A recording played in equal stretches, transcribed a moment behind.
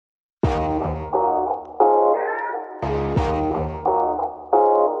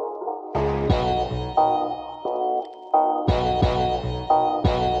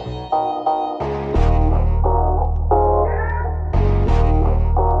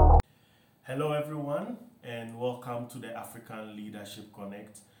Hello, everyone, and welcome to the African Leadership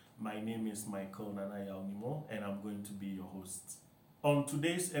Connect. My name is Michael Nanaya Onimo, and I'm going to be your host. On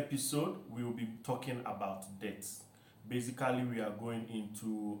today's episode, we will be talking about debt. Basically, we are going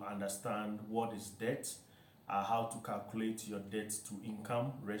into understand what is debt, how to calculate your debt to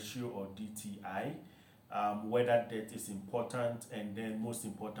income ratio or DTI, whether debt is important, and then most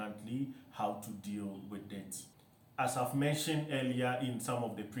importantly, how to deal with debt. As I've mentioned earlier in some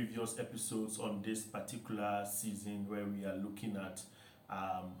of the previous episodes on this particular season, where we are looking at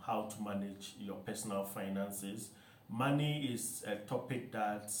how to manage your personal finances, money is a topic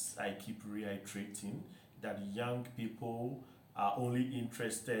that I keep reiterating that young people are only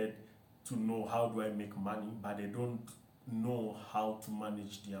interested to know how do I make money, but they don't know how to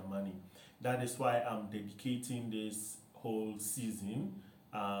manage their money. That is why I'm dedicating this whole season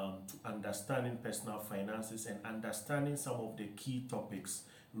to understanding personal finances and understanding some of the key topics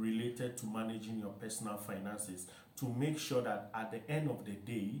related to managing your personal finances to make sure that at the end of the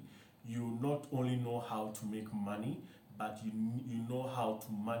day, you not only know how to make money, but you know how to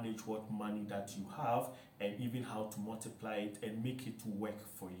manage what money that you have and even how to multiply it and make it work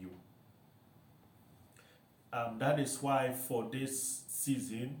for you. That is why for this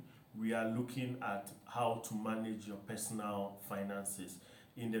season, we are looking at how to manage your personal finances.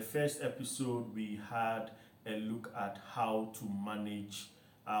 In the first episode, we had a look at how to manage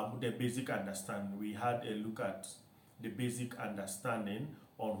the basic understanding. We had a look at the basic understanding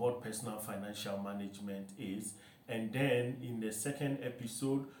on what personal financial management is. And then in the second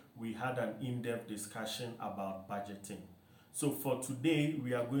episode, we had an in-depth discussion about budgeting. So for today,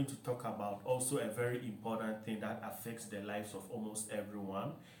 we are going to talk about also a very important thing that affects the lives of almost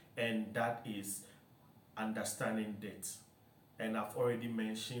everyone, and that is understanding debt. And I've already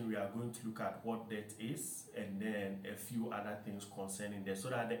mentioned we are going to look at what debt is and then a few other things concerning debt so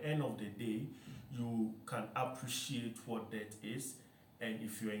that at the end of the day, you can appreciate what debt is, and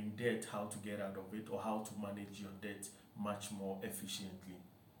if you're in debt, how to get out of it or how to manage your debt much more efficiently.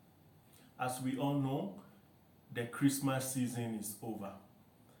 As we all know, the Christmas season is over,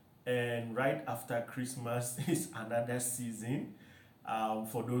 and right after Christmas is another season.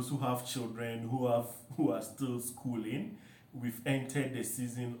 For those who have children who are still schooling, we've entered the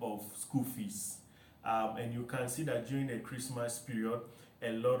season of school fees, and you can see that during the Christmas period,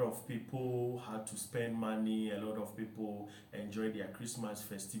 a lot of people had to spend money. A lot of people enjoyed their Christmas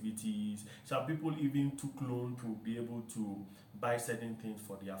festivities. Some people even took loan to be able to buy certain things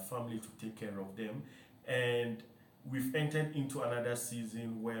for their family to take care of them. And we've entered into another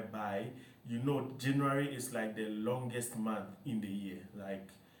season whereby January is like the longest month in the year. Like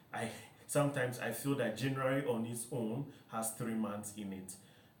I sometimes I feel that January on its own has 3 months in it.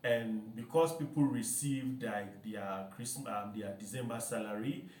 And because people receive their Christmas, their December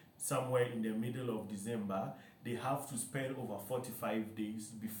salary somewhere in the middle of December, they have to spend over 45 days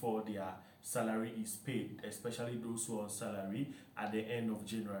before their salary is paid, especially those who are on salary at the end of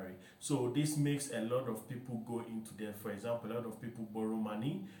January. So this makes a lot of people go into debt. For example, a lot of people borrow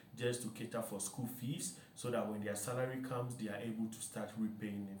money just to cater for school fees so that when their salary comes, they are able to start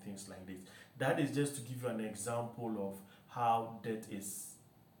repaying and things like this. That is just to give you an example of how debt is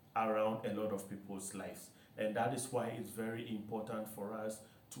around a lot of people's lives. And that is why it's very important for us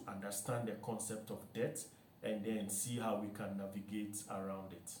to understand the concept of debt and then see how we can navigate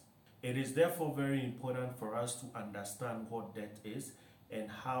around it. It is therefore very important for us to understand what debt is and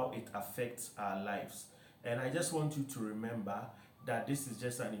how it affects our lives. And I just want you to remember that this is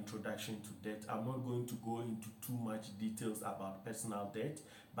just an introduction to debt. I'm not going to go into too much details about personal debt,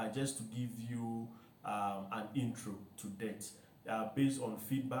 but just to give you an intro to debt. Based on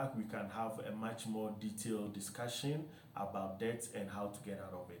feedback, we can have a much more detailed discussion about debt and how to get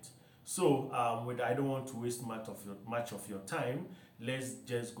out of it. So, I don't want to waste much of your time. Let's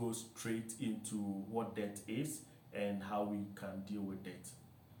just go straight into what debt is and how we can deal with debt.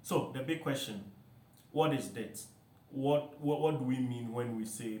 So, the big question: what is debt? What do we mean when we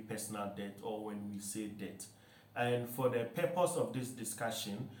say personal debt or when we say debt? And for the purpose of this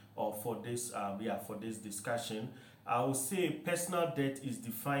discussion, or for this discussion, I will say personal debt is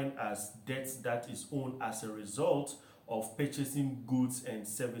defined as debt that is owed as a result of purchasing goods and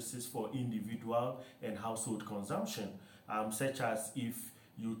services for individual and household consumption, such as if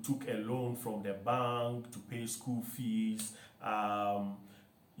you took a loan from the bank to pay school fees.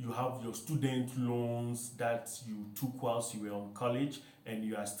 You have your student loans that you took whilst you were on college and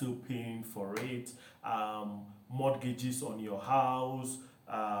you are still paying for it, mortgages on your house,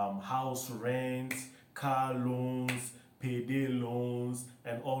 house rent, car loans, payday loans,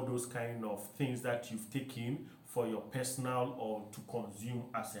 and all those kind of things that you've taken for your personal or to consume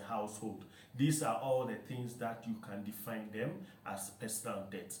as a household. These are all the things that you can define them as personal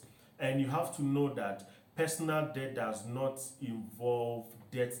debt. And you have to know that personal debt does not involve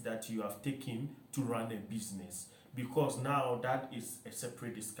debt that you have taken to run a business, because now that is a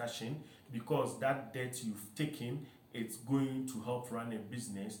separate discussion, because that debt you've taken, it's going to help run a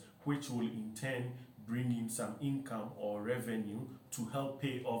business, which will in turn bring in some income or revenue to help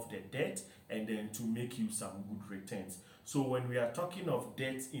pay off the debt and then to make you some good returns. So when we are talking of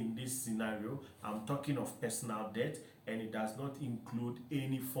debt in this scenario, I'm talking of personal debt, and it does not include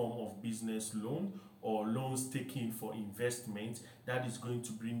any form of business loan or loans taken for investment that is going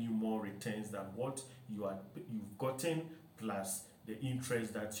to bring you more returns than what you've gotten plus the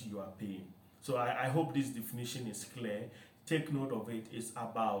interest that you are paying. So I hope this definition is clear. Take note of it. It's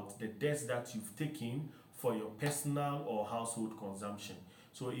about the debts that you've taken for your personal or household consumption.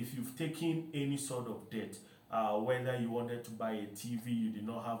 So if you've taken any sort of debt, whether you wanted to buy a TV, you did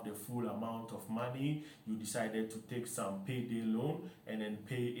not have the full amount of money, you decided to take some payday loan and then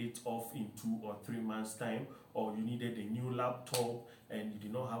pay it off in 2 or 3 months time, or you needed a new laptop and you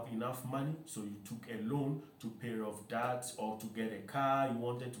did not have enough money, so you took a loan to pay off that, or to get a car, you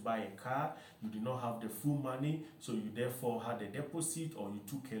wanted to buy a car, you did not have the full money, so you therefore had a deposit, or you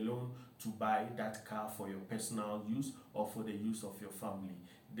took a loan to buy that car for your personal use or for the use of your family.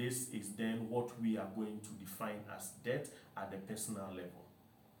 This is then what we are going to define as debt at the personal level.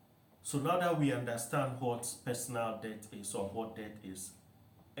 So now that we understand what personal debt is or what debt is,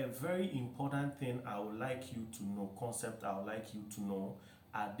 a very important thing I would like you to know, concept I would like you to know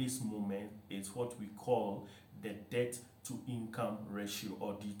at this moment, is what we call the debt to income ratio,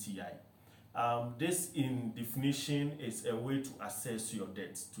 or DTI. This in definition is a way to assess your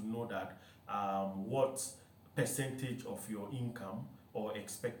debt, to know that what percentage of your income or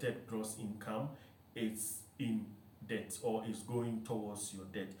expected gross income is in debt or is going towards your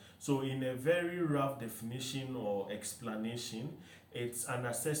debt. So in a very rough definition or explanation, it's an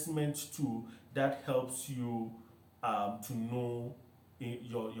assessment tool that helps you to know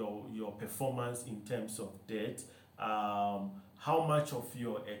your performance in terms of debt, how much of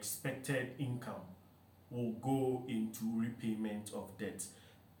your expected income will go into repayment of debt.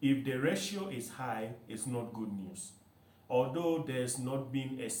 If the ratio is high, it's not good news. Although there's not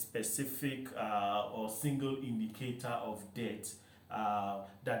been a specific or single indicator of debt,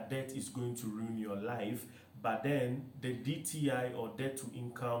 that debt is going to ruin your life, but then the DTI, or debt to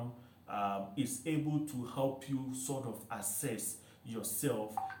income, is able to help you sort of assess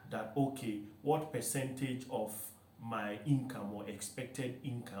yourself that, okay, what percentage of my income or expected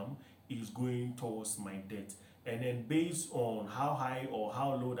income is going towards my debt. And then based on how high or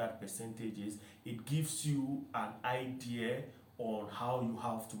how low that percentage is, it gives you an idea on how you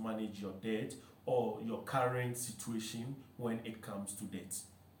have to manage your debt or your current situation when it comes to debt.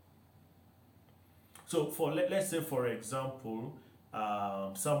 So for let's say, for example,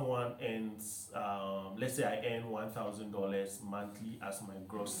 someone earns, let's say I earn $1,000 monthly as my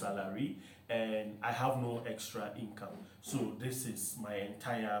gross salary, and I have no extra income. So this is my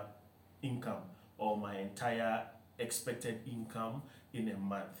entire income, or my entire expected income in a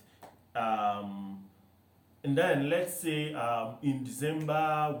month. And then let's say in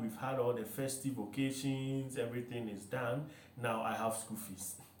December, we've had all the festive occasions, everything is done. Now I have school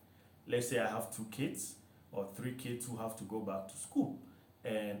fees. Let's say I have 2 kids or 3 kids who have to go back to school,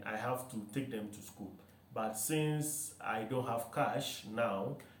 and I have to take them to school. But since I don't have cash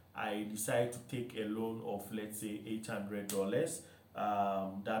now, I decide to take a loan of, let's say, $800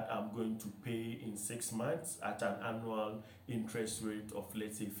 that I'm going to pay in 6 months at an annual interest rate of,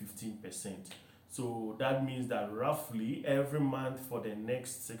 let's say, 15%. So that means that roughly every month for the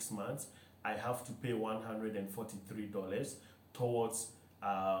next 6 months, I have to pay $143 towards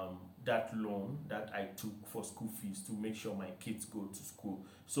that loan that I took for school fees to make sure my kids go to school.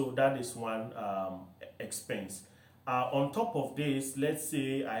 So that is one expense. On top of this, let's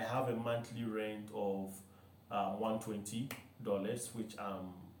say I have a monthly rent of $120, which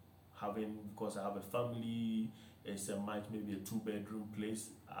I'm having because I have a family. It's maybe a 2-bedroom place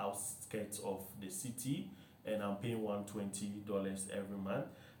outskirts of the city, and I'm paying $120 every month.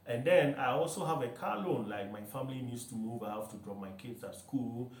 And then I also have a car loan, like my family needs to move, I have to drop my kids at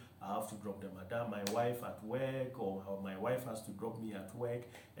school, I have to drop my wife at work, or my wife has to drop me at work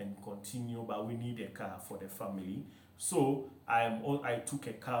and continue, but we need a car for the family. So I took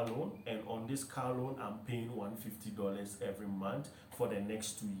a car loan, and on this car loan I'm paying $150 every month for the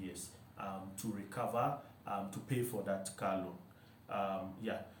next 2 years to recover, to pay for that car loan.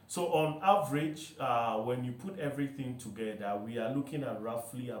 So on average, when you put everything together, we are looking at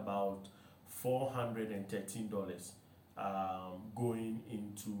roughly about $413 going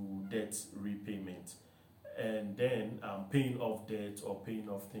into debt repayment, and then paying off debt or paying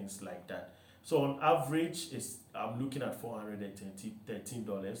off things like that. So on average, I'm looking at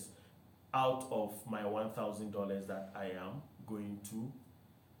 $413 out of my $1,000 that I am going to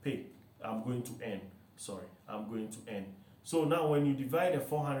pay. I'm going to earn. Sorry, I'm going to earn. So now, when you divide the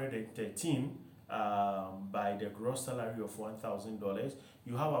 413 by the gross salary of $1,000,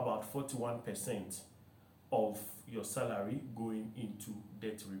 you have about 41% of your salary going into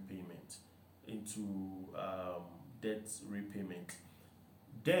debt repayment.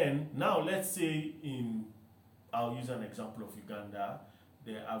 Then now, let's say I'll use an example of Uganda.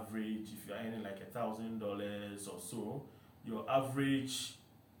 The average, if you're earning like $1,000 or so, your average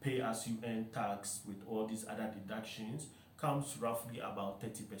pay as you earn tax with all these other deductions comes roughly about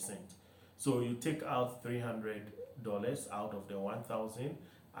 30%. So you take out $300 out of the 1,000.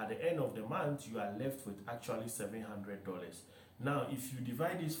 At the end of the month, you are left with actually $700. Now, if you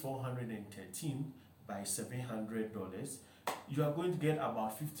divide this 413 by $700, you are going to get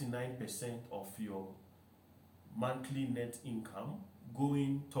about 59% of your monthly net income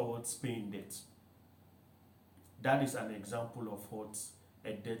going towards paying debt. That is an example of what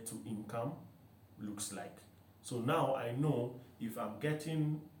a debt to income looks like. So now I know if I'm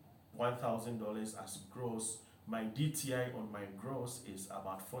getting $1,000 as gross, my DTI on my gross is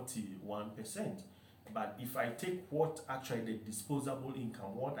about 41%. But if I take what actually the disposable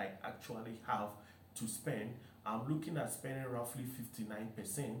income, what I actually have to spend, I'm looking at spending roughly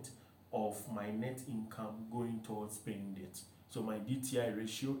 59% of my net income going towards paying debt. So my DTI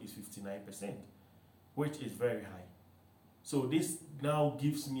ratio is 59%, which is very high. So this now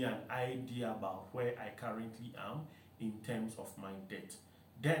gives me an idea about where I currently am in terms of my debt.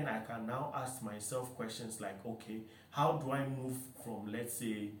 Then I can now ask myself questions like, okay, how do I move from, let's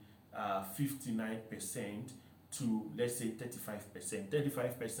say, 59% to, let's say, 35%?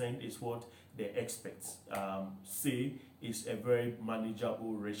 35% is what the experts say is a very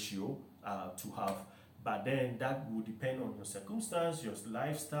manageable ratio to have. But then that will depend on your circumstance, your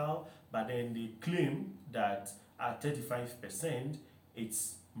lifestyle. But then they claim that at 35%,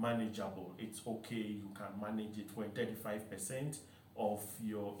 it's manageable. It's okay, you can manage it when 35% of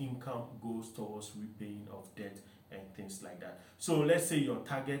your income goes towards repaying of debt and things like that. So let's say your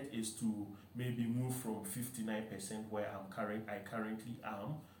target is to maybe move from 59% where I currently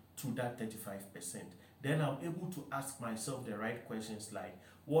am to that 35%. Then I'm able to ask myself the right questions like,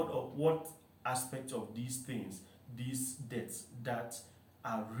 what aspects of these things, these debts that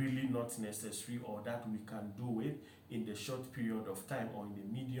are really not necessary or that we can do it in the short period of time or in the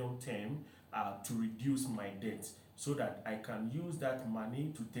medium term to reduce my debt, so that I can use that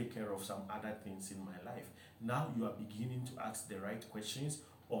money to take care of some other things in my life. Now you are beginning to ask the right questions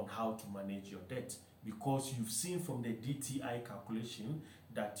on how to manage your debt, because you've seen from the DTI calculation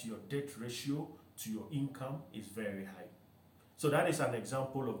that your debt ratio to your income is very high. So that is an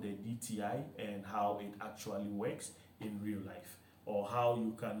example of the DTI and how it actually works in real life, or how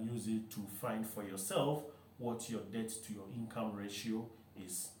you can use it to find for yourself what your debt to your income ratio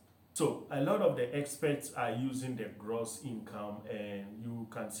is. So a lot of the experts are using the gross income, and you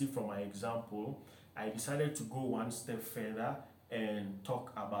can see from my example, I decided to go one step further and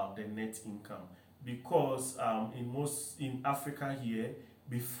talk about the net income, because in Africa here,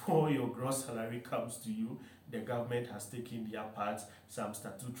 before your gross salary comes to you, the government has taken their part. Some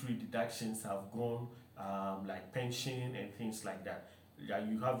statutory deductions have gone, like pension and things like that.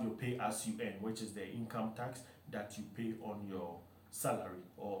 You have your pay as you earn, which is the income tax that you pay on your salary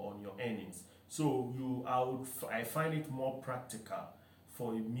or on your earnings. So I find it more practical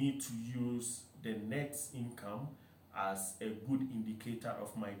for me to use the net income as a good indicator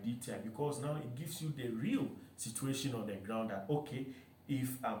of my DTI, because now it gives you the real situation on the ground that, okay, if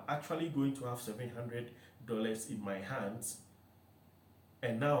I'm actually going to have $700 in my hands,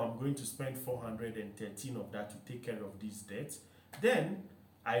 and now I'm going to spend 413 of that to take care of these debts, then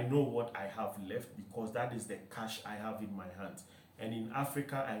I know what I have left, because that is the cash I have in my hands. And in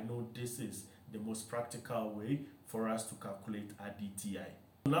Africa, I know this is the most practical way for us to calculate our DTI.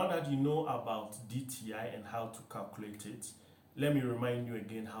 Now that you know about DTI and how to calculate it, let me remind you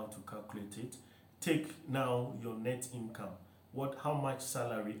again how to calculate it. Take now your net income. How much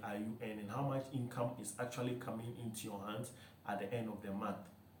salary are you earning? How much income is actually coming into your hands at the end of the month?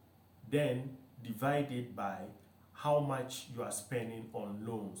 Then divide it by how much you are spending on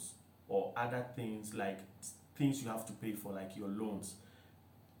loans or other things, like things you have to pay for, like your loans.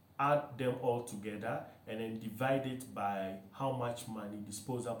 Add them all together and then divide it by how much money,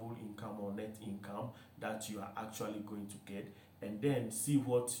 disposable income or net income, that you are actually going to get. and then see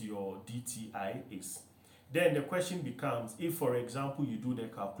what your DTI is. Then the question becomes, if for example you do the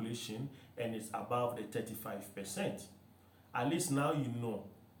calculation and it's above the 35%, at least now you know.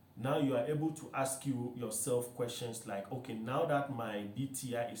 Now you are able to ask yourself questions like, okay, now that my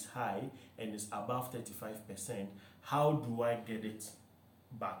DTI is high and is above 35%, how do I get it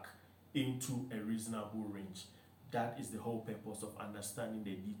back into a reasonable range? That is the whole purpose of understanding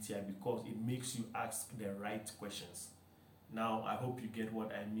the DTI, because it makes you ask the right questions. Now, I hope you get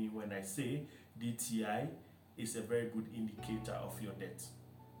what I mean when I say DTI is a very good indicator of your debt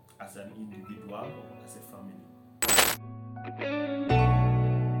as an individual or as a family.